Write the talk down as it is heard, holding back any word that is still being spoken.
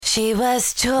She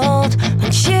was told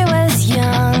when she was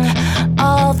young,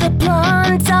 all the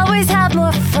blondes always have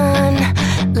more fun.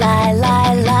 Lie,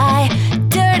 lie, lie,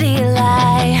 dirty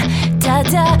lie, da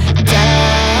da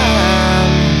dum.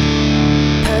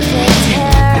 Perfect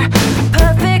hair,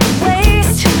 perfect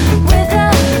waist, with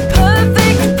a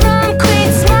perfect prom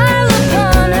queen smile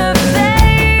upon her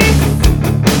face.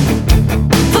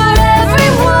 For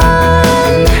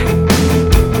everyone,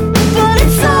 but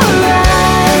it's alright,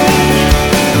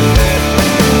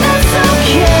 that's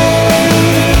okay.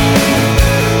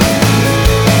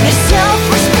 Your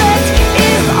self-respect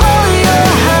is all you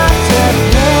have to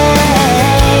pay.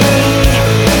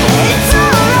 It's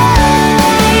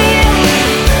alright,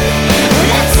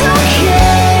 that's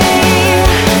okay.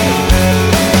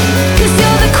 'Cause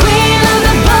you're the queen of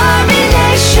the Barbie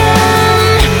Nation,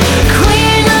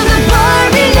 queen of the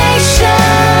Barbie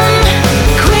Nation,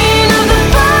 queen of the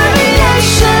Barbie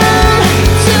Nation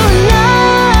tonight.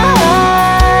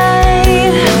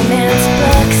 Romance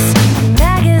books,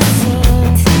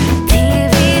 magazines,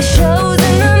 TV shows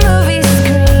and the movie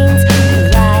screens.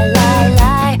 Lie, lie,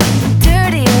 lie,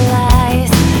 dirty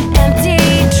lies, empty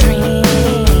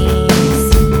dreams.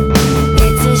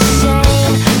 It's a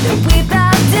shame that we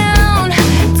bow down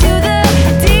to the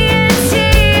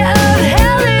deity of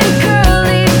Helen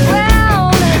Curly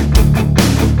Brown.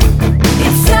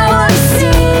 It's so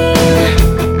obscene,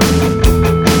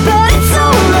 but it's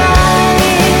alright,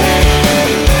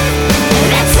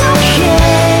 that's okay.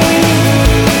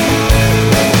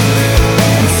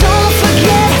 And don't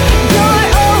forget, you're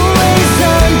always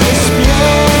on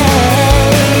display.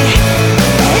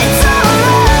 It's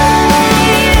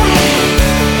alright,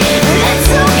 that's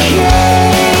okay.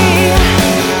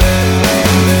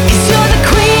 'Cause you're the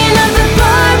queen of the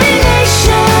Barbie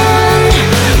Nation,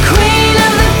 queen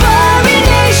of the Barbie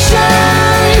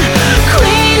Nation,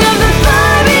 queen of the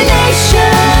Barbie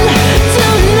Nation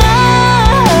tonight.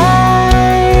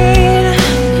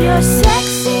 You're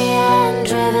sexy and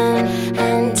driven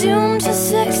and doomed to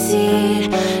succeed.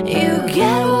 You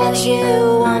get what you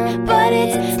want, but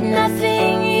it's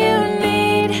nothing you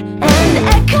need. And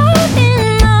echoed in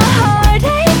the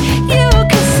heartache you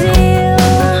conceal,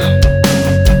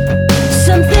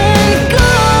 something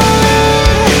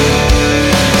good,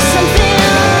 something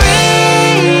real.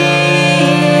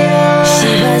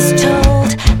 She was told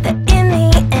that in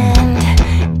the end,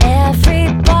 every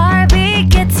Barbie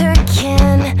gets her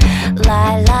kin.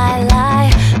 Lie, lie, lie,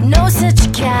 no such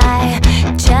guy,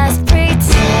 just pretend.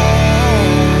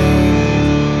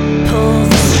 Pull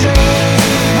the strings,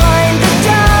 wind the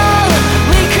dial,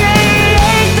 we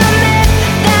create the myth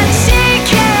that she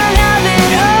can't have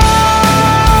it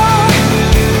all.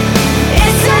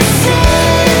 It's a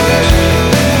sin,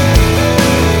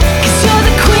 'cause you're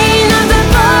the queen of the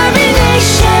Barbie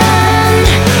Nation,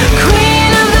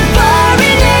 queen of the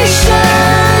Barbie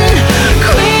Nation,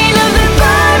 queen of the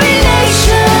Barbie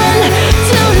Nation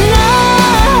tonight.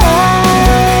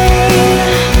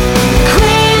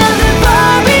 Queen of the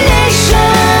Barbie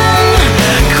Nation,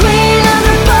 queen of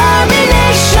the Barbie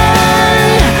Nation,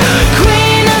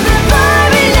 queen of the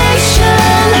Barbie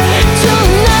Nation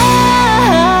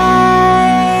tonight.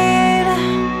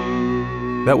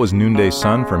 That was Noonday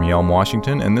Sun from Yelm,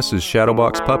 Washington, and this is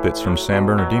Shadowbox Puppets from San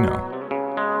Bernardino.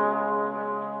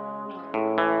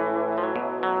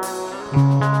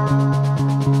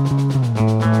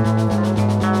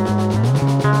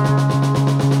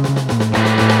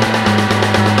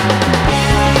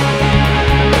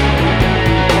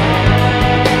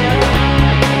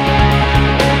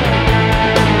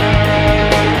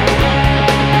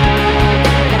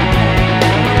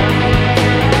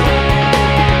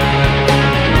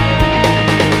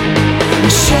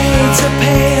 Shades of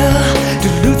pale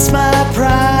dilutes my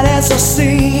pride as I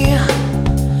see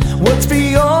what's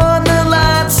beyond the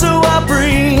light, so I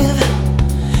breathe.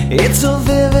 It's a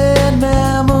vivid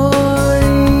memory.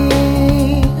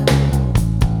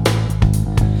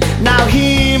 Now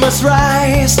he must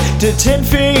rise to 10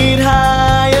 feet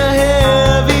high, a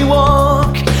heavy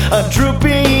walk, a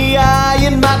droopy eye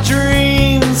in my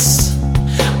dreams,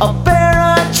 a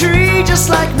barren tree just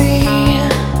like me.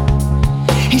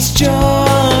 He's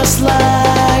just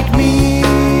like me.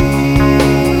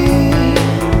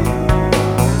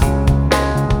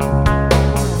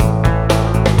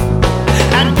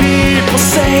 And people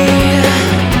say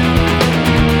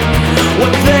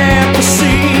what they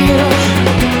perceive.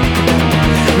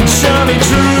 Show me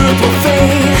truth or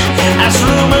fate.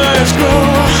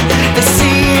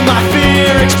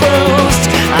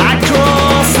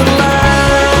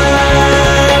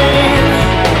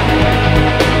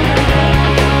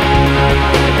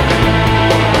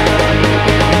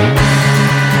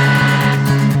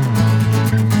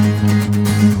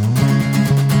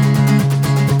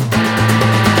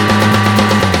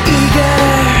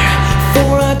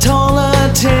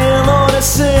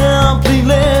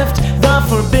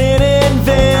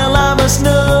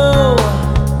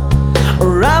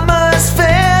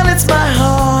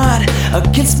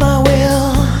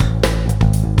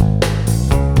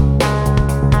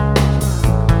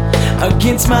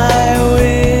 against my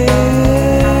will.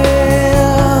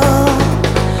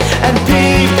 And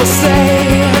people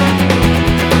say,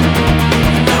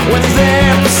 what's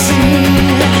there to see?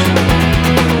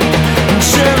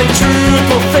 Surely truth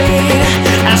will fade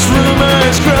as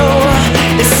rumors grow.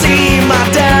 They see my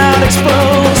doubt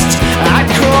exposed, I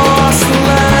cross the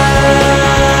line.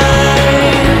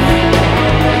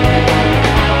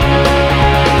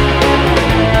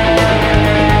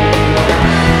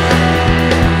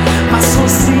 My soul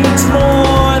seeks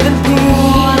more than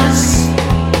peace,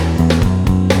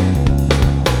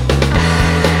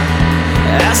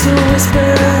 as a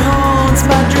whisper haunts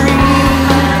my dreams.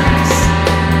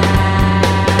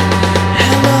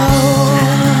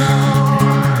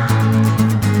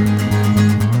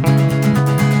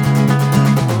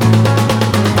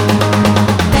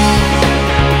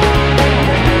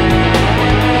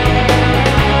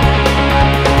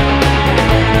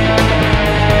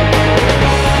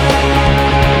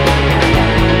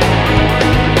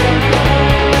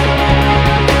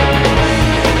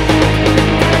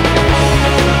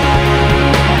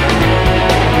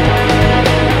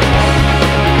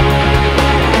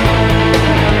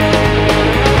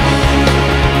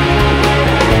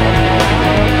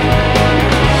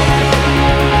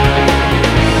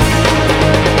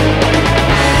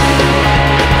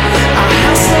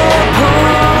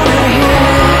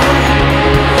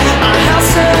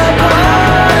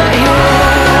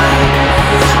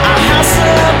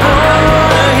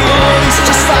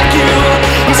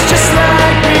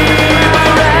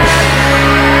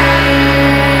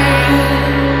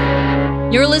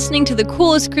 Listening to the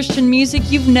coolest Christian music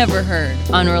you've never heard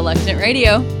on Reluctant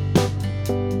Radio.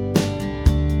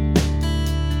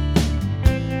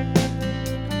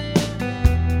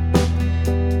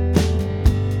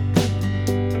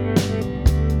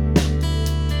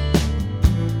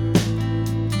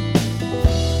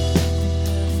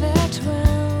 Perfect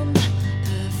room,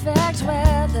 perfect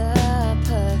weather,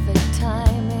 perfect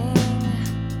timing.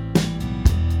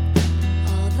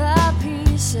 All the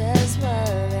pieces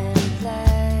were in place.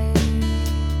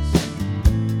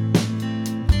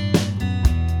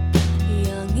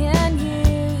 Young in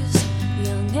years,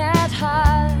 young at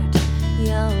heart,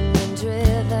 young and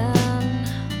driven.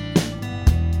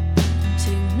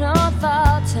 Took no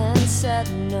thought and set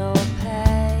no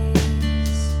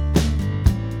pace.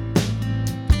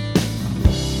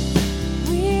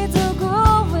 Weeds are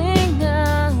growing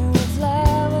now,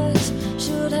 flowers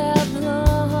should have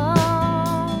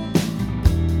blown.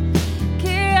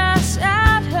 Chaos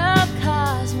out of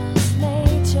cosmos,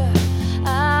 nature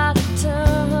out of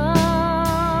tune.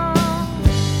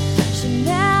 She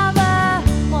never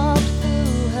walked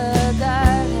through her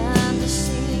garden to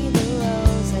see the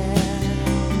roses.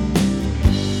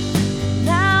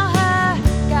 Now her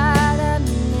garden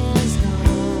is gone.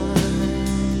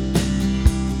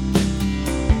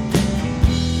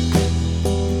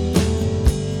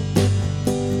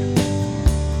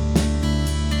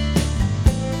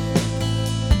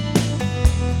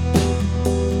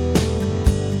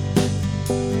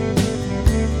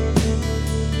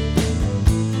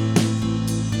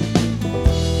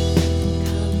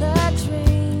 Color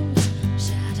dreams,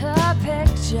 shadow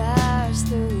pictures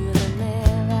through the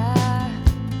mirror,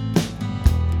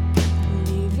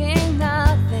 leaving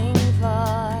nothing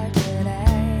for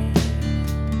today.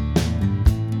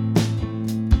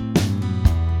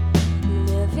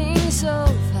 Living so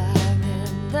far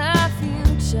in the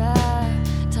future,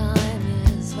 time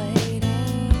is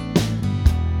waiting,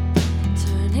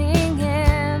 turning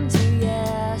into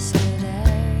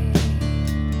yesterday.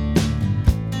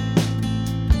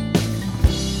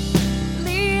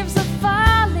 Leaves are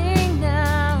falling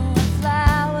now,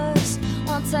 flowers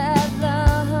once had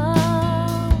blown.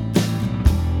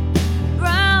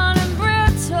 Brown and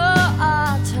brittle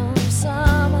autumn,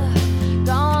 summer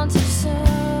gone too soon.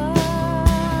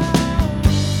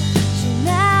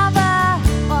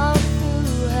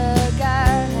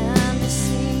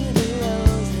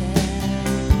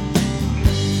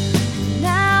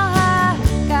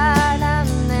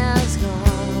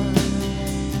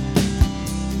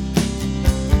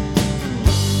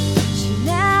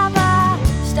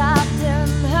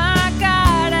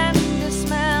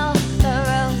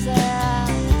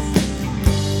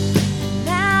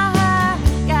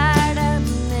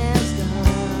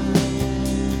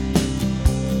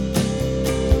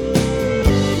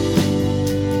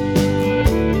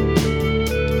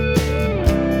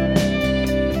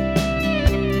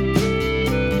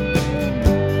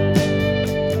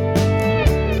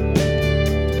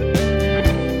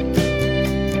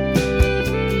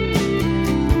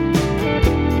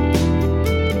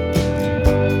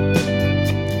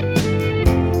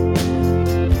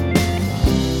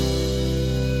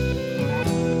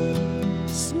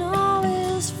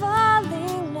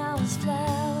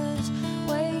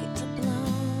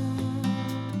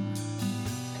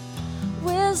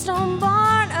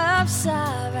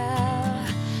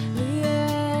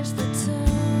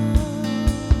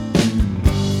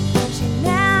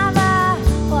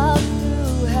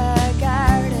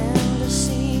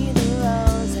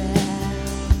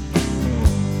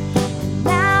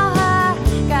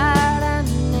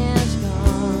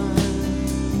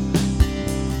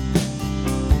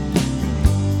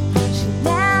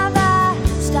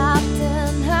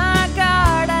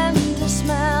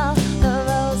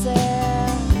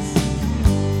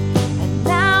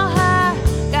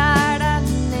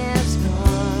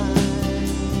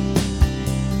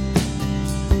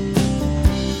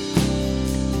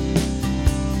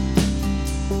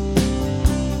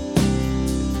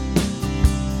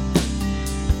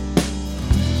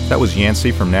 That was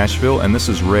Yancey from Nashville, and this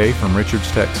is Ray from Richards,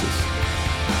 Texas.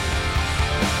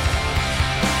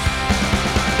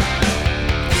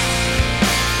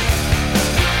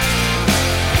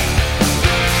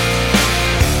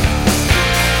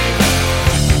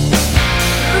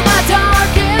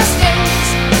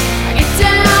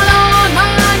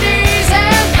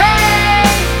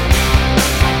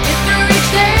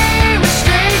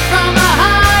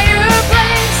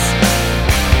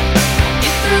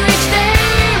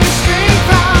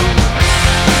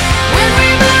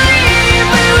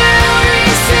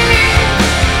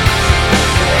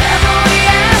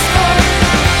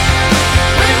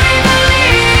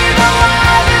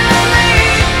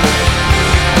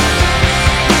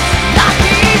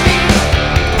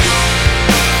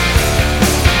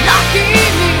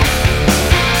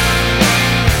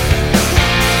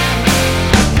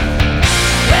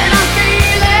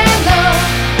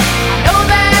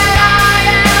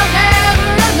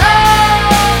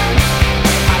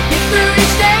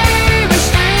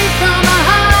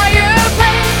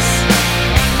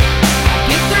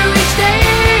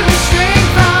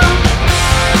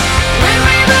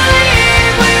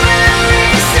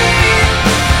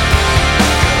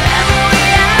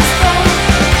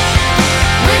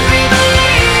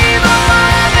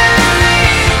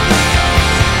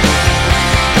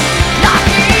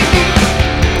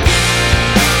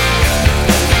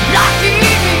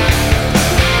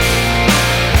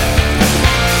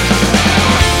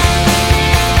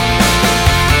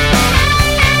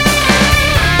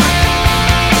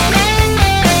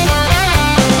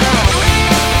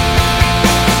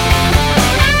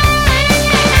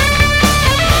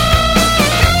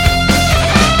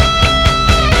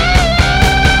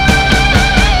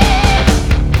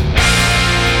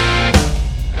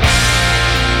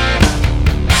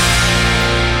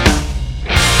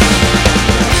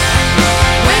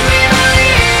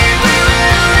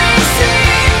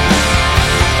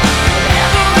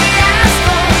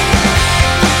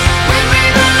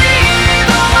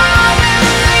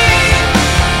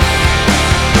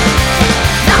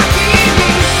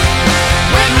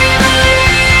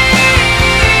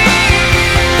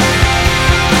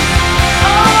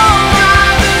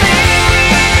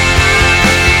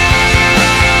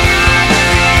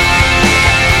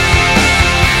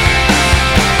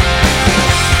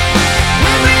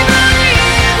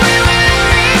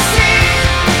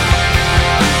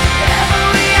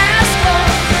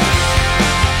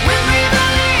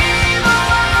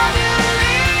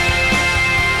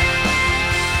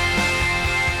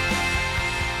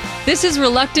 This is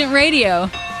Reluctant Radio.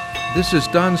 This is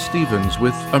Don Stevens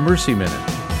with A Mercy Minute.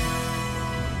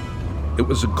 It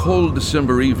was a cold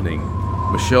December evening.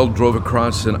 Michelle drove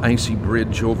across an icy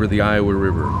bridge over the Iowa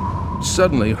River.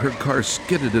 Suddenly, her car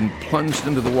skidded and plunged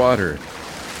into the water.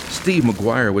 Steve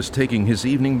McGuire was taking his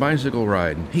evening bicycle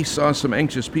ride. He saw some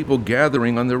anxious people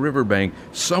gathering on the riverbank.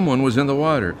 Someone was in the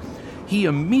water. He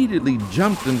immediately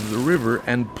jumped into the river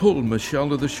and pulled Michelle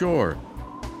to the shore.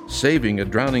 Saving a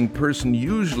drowning person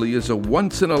usually is a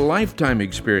once-in-a-lifetime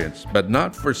experience, but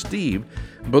not for Steve.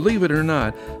 Believe it or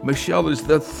not, Michelle is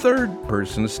the third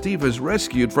person Steve has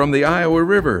rescued from the Iowa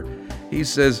River. He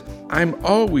says, "I'm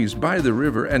always by the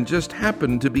river and just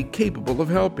happen to be capable of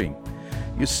helping."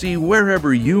 You see,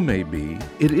 wherever you may be,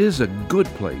 it is a good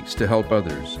place to help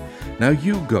others. Now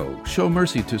you go, show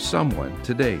mercy to someone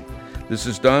today. This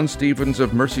is Don Stevens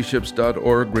of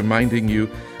mercyships.org reminding you,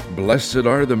 blessed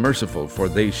are the merciful, for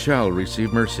they shall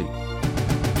receive mercy.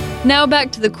 Now back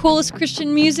to the coolest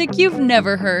Christian music you've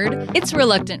never heard. It's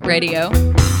Reluctant Radio.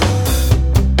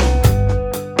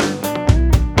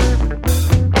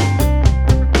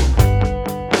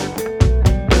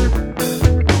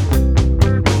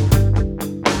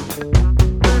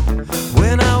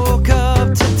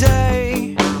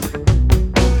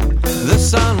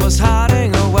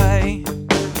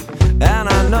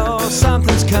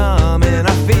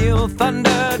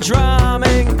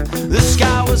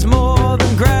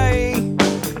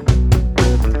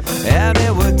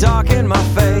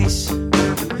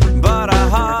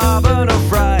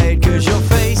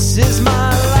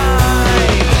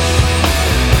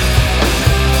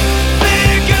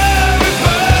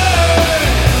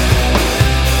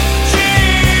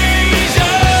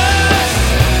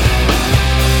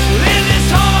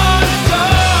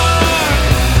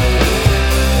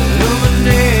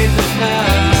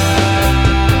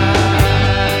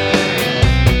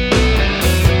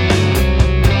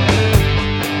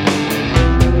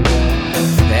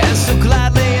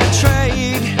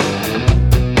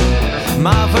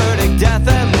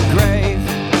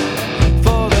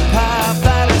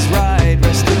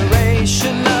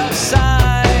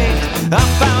 I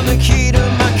found the key to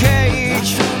my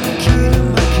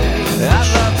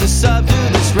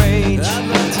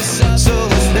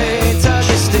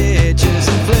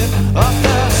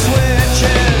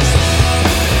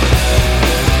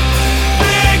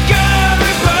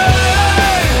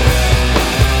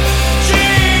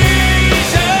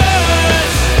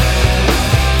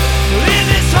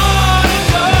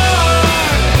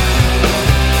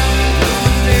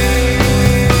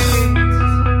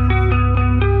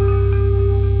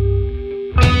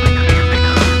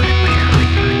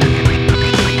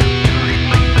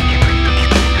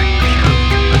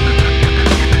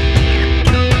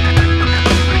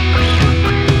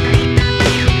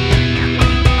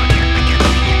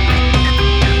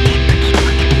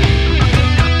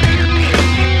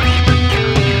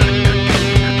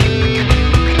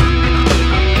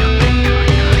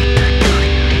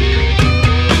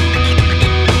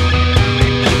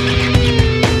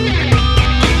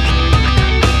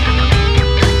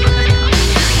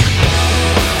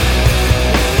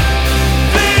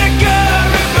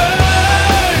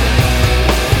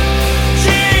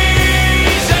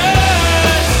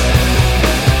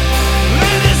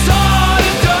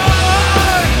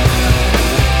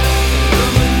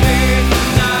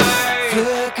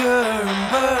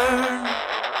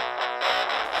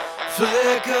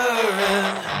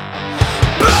flickering.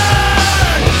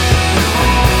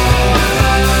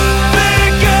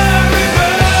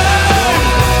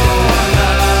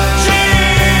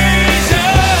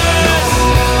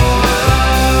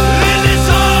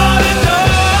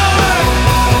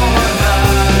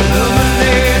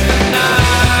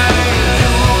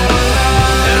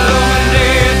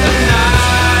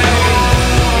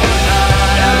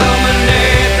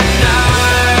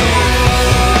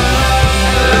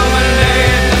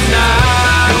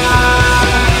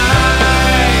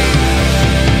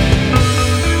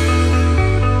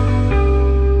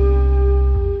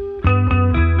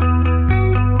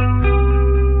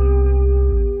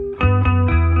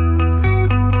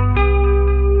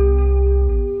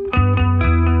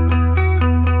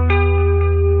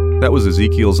 That was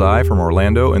Ezekiel's Eye from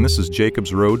Orlando, and this is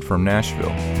Jacob's Road from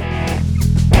Nashville.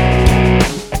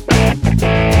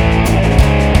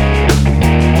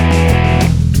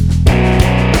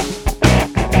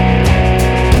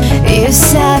 You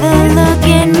saw the look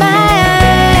in my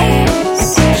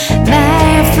eyes,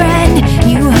 my friend.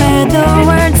 You heard the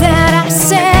words that I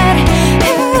said.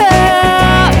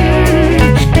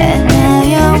 And now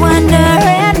you're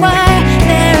wondering why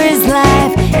there is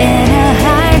life in a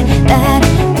heart that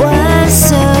was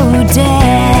so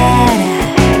dead.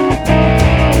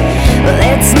 Well,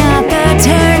 it's not the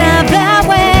turn of the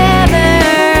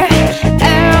weather,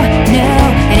 oh no,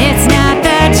 and it's not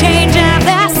the change of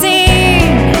the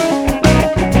scene.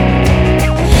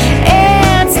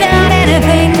 It's not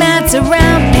anything that's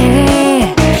around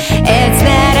me. It's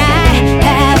that I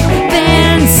have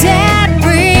been set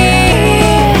free.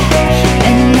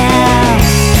 And now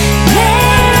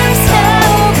there's no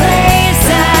place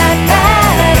I'd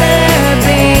rather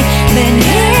be than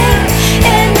here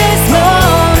in this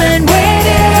moment with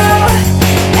you.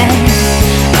 And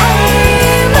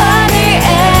I'm on the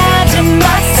edge of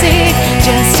my seat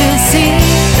just to see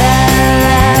the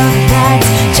love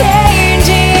that's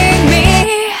changing me,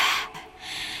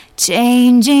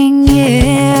 changing you.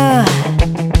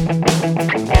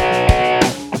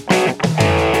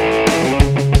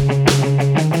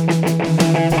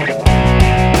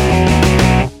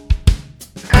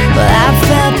 Well, I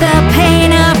felt the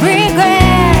pain of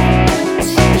regret,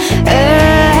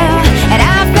 and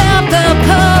I felt the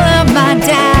pull of my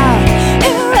doubt,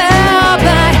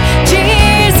 but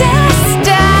Jesus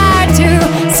died to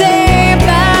save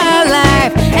my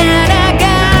life, and I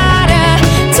gotta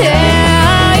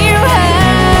tell you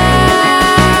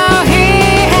how He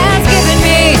has given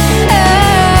me a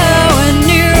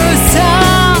new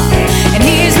song, and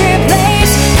He's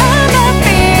replaced all my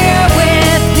fear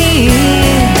with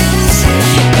peace.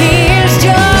 He is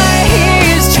joy, He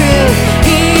is truth,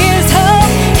 He is hope,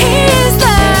 He is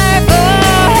life.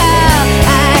 Oh, how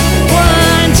I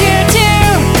want you to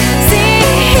see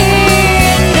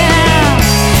it now.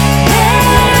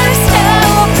 There's no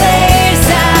place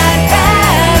I'd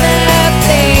rather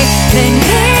be than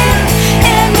here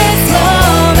in this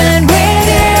moment with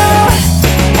you.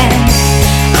 And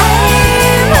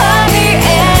I'm on the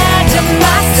edge of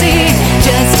my seat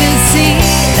just to see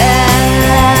the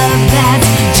love that's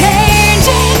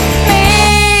changing me.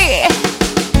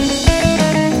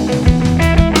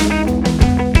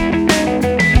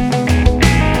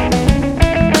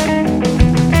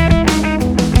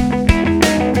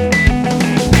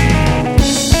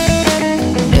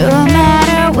 No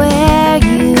matter where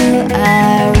you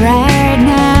are right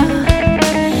now,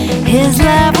 His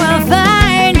love will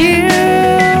find you.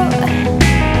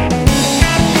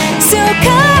 So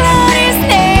call on His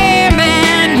name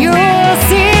and you'll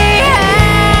see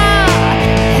how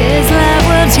His love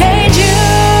will change you.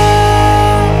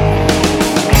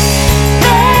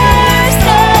 There's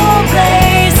no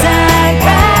place I'd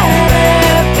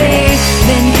rather be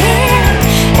than here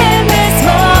in this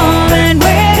moment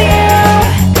with you.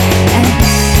 And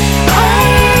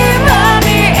I'm on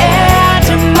the edge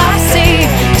of my seat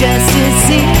just to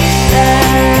see the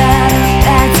love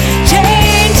that's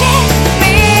changing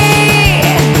me.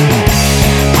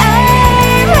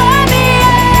 I'm on the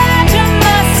edge of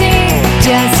my seat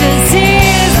just to see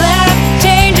His love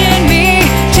changing me,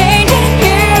 changing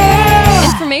you.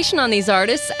 Information on these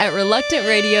artists at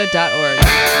reluctantradio.org.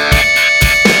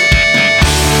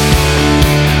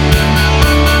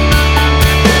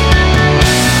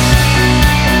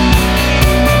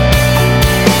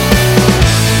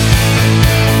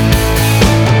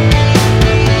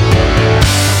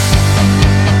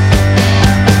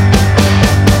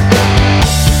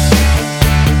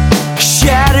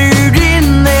 Shattered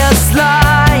in this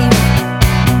life,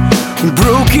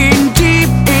 broken deep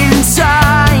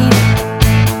inside,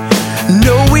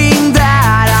 knowing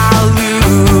that I'll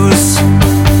lose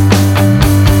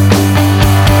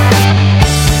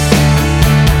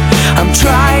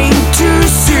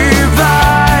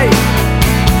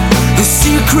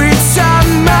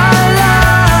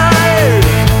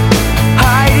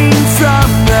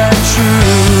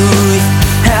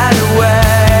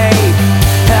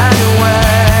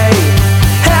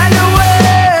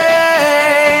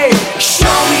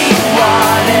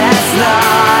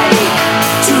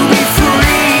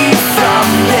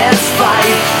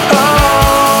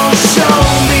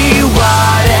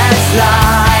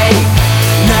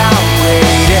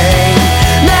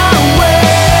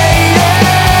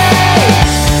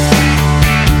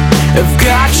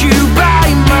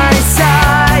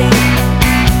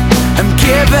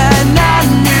living a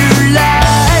new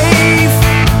life.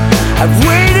 I've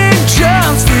waited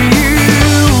just for you.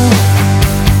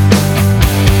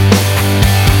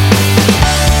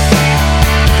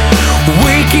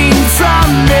 Waking from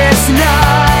this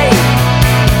night,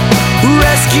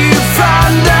 rescued from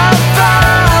the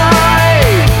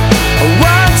fight. I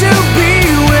want to be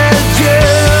with you.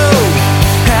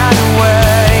 And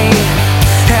away,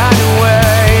 and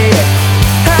away,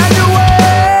 and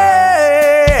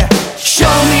away.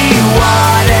 Show me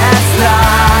what it's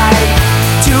like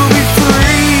to be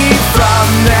free from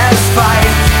this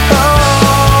fight.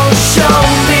 Oh, show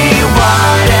me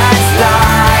what it's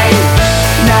like.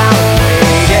 Now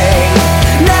waiting,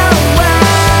 now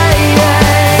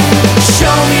waiting.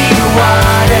 Show me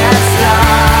what it's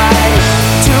like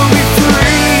to be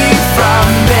free from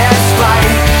this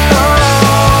fight.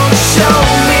 Oh, show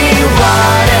me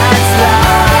what it's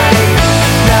like.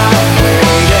 Now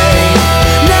waiting,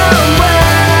 now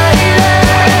waiting.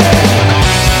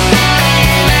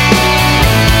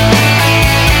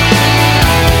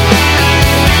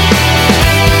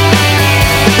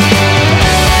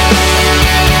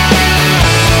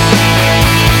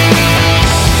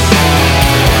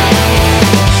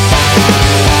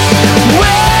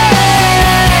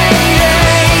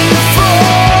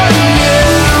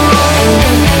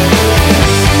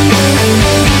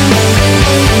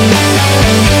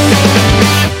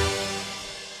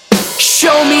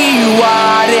 Show me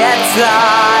what it's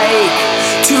like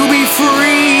to be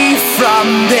free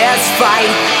from this fight.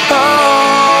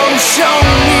 Oh, show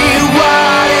me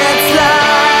what it's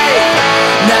like.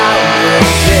 Now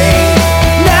waiting,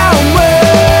 now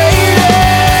waiting.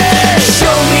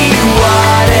 Show me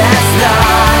what it's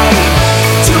like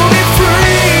to be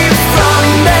free from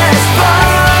this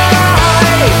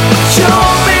fight. Show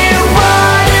me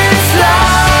what it's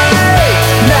like.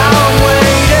 Now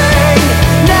waiting,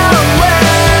 now waiting.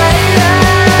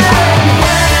 I'm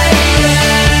waiting,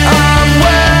 I'm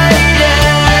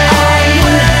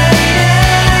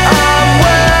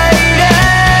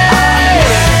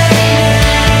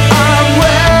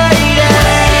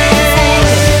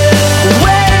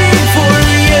waiting for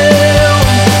you. I'm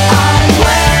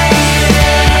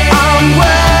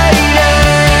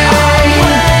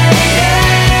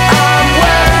waiting, I'm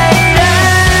waiting,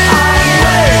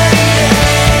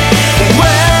 I'm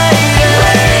waiting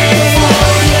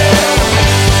for you.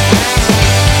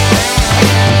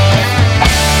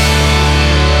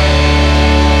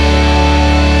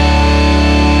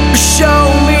 Show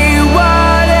me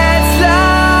what it's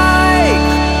like.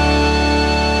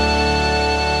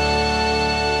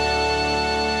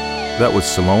 That was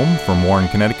Salome from Warren,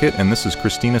 Connecticut, and this is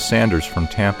Christina Sanders from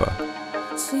Tampa.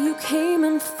 So you came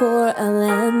in for a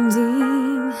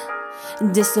landing,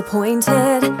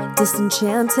 disappointed,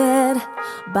 disenchanted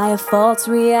by a false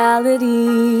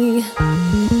reality.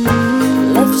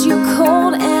 Left you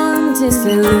cold and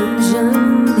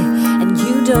disillusioned, and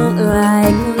you don't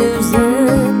like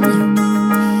losing.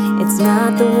 It's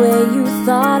not the way you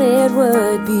thought it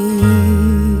would be.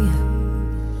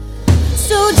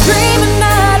 So dream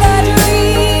another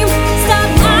dream. Stop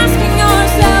asking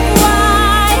yourself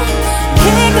why.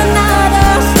 Pick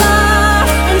another star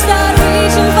and start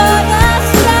reaching for the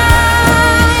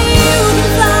sky. You can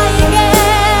fly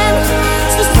again,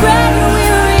 so spread your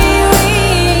weary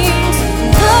wings.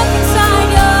 Look inside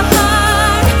your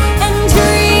heart and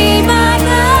dream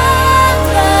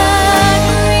another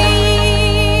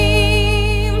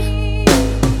dream.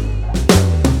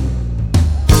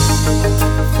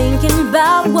 Thinking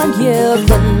about what you've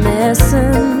been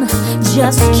missing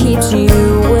just keeps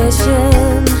you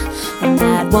wishing, and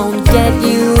that won't get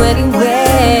you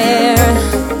anywhere.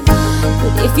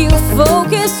 But if you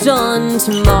focused on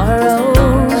tomorrow,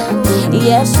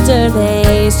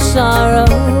 yesterday's sorrow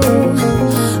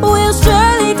will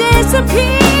surely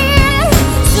disappear.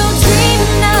 So dream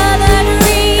another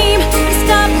dream.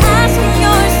 Stop asking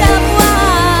yourself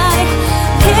why.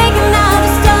 Pick another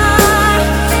star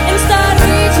and start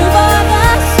reaching for the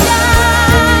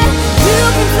sky. You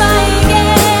can fly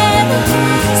again,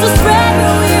 so spread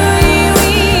your weary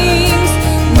wings.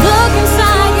 Look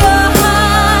inside your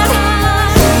heart.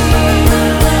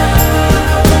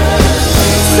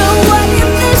 So what in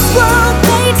this world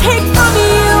they take from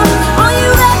you? All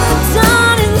you ever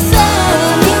done and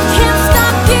said.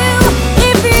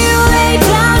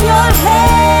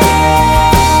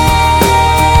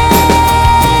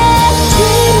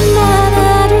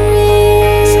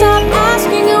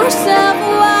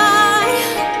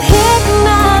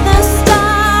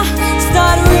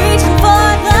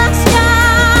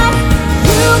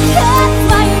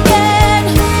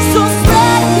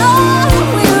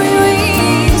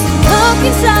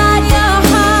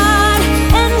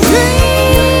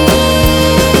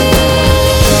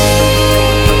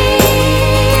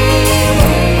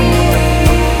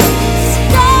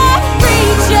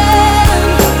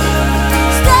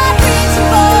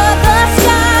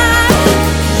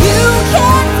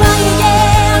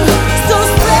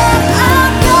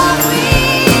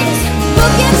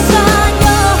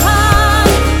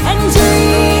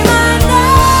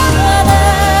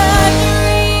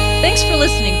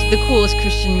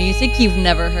 you've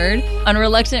never heard on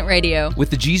Reluctant Radio.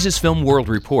 With the Jesus Film World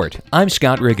Report, I'm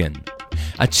Scott Riggin.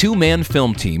 A two-man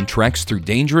film team treks through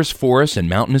dangerous forests and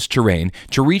mountainous terrain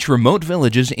to reach remote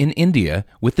villages in India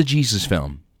with the Jesus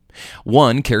Film.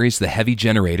 One carries the heavy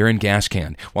generator and gas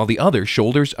can, while the other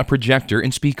shoulders a projector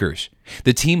and speakers.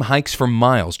 The team hikes for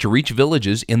miles to reach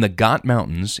villages in the Ghat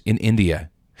Mountains in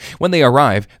India. When they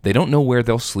arrive, they don't know where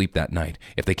they'll sleep that night.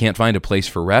 If they can't find a place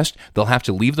for rest, they'll have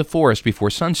to leave the forest before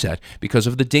sunset because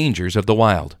of the dangers of the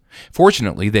wild.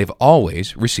 Fortunately, they've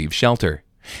always received shelter.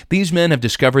 These men have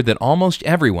discovered that almost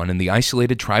everyone in the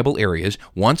isolated tribal areas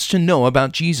wants to know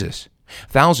about Jesus.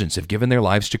 Thousands have given their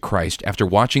lives to Christ after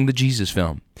watching the Jesus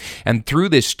Film. And through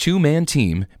this two-man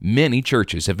team, many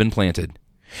churches have been planted.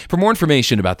 For more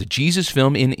information about the Jesus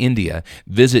Film in India,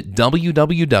 visit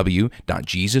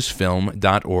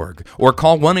www.jesusfilm.org or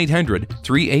call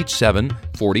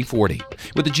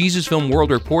 1-800-387-4040. With the Jesus Film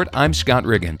World Report, I'm Scott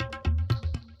Riggin.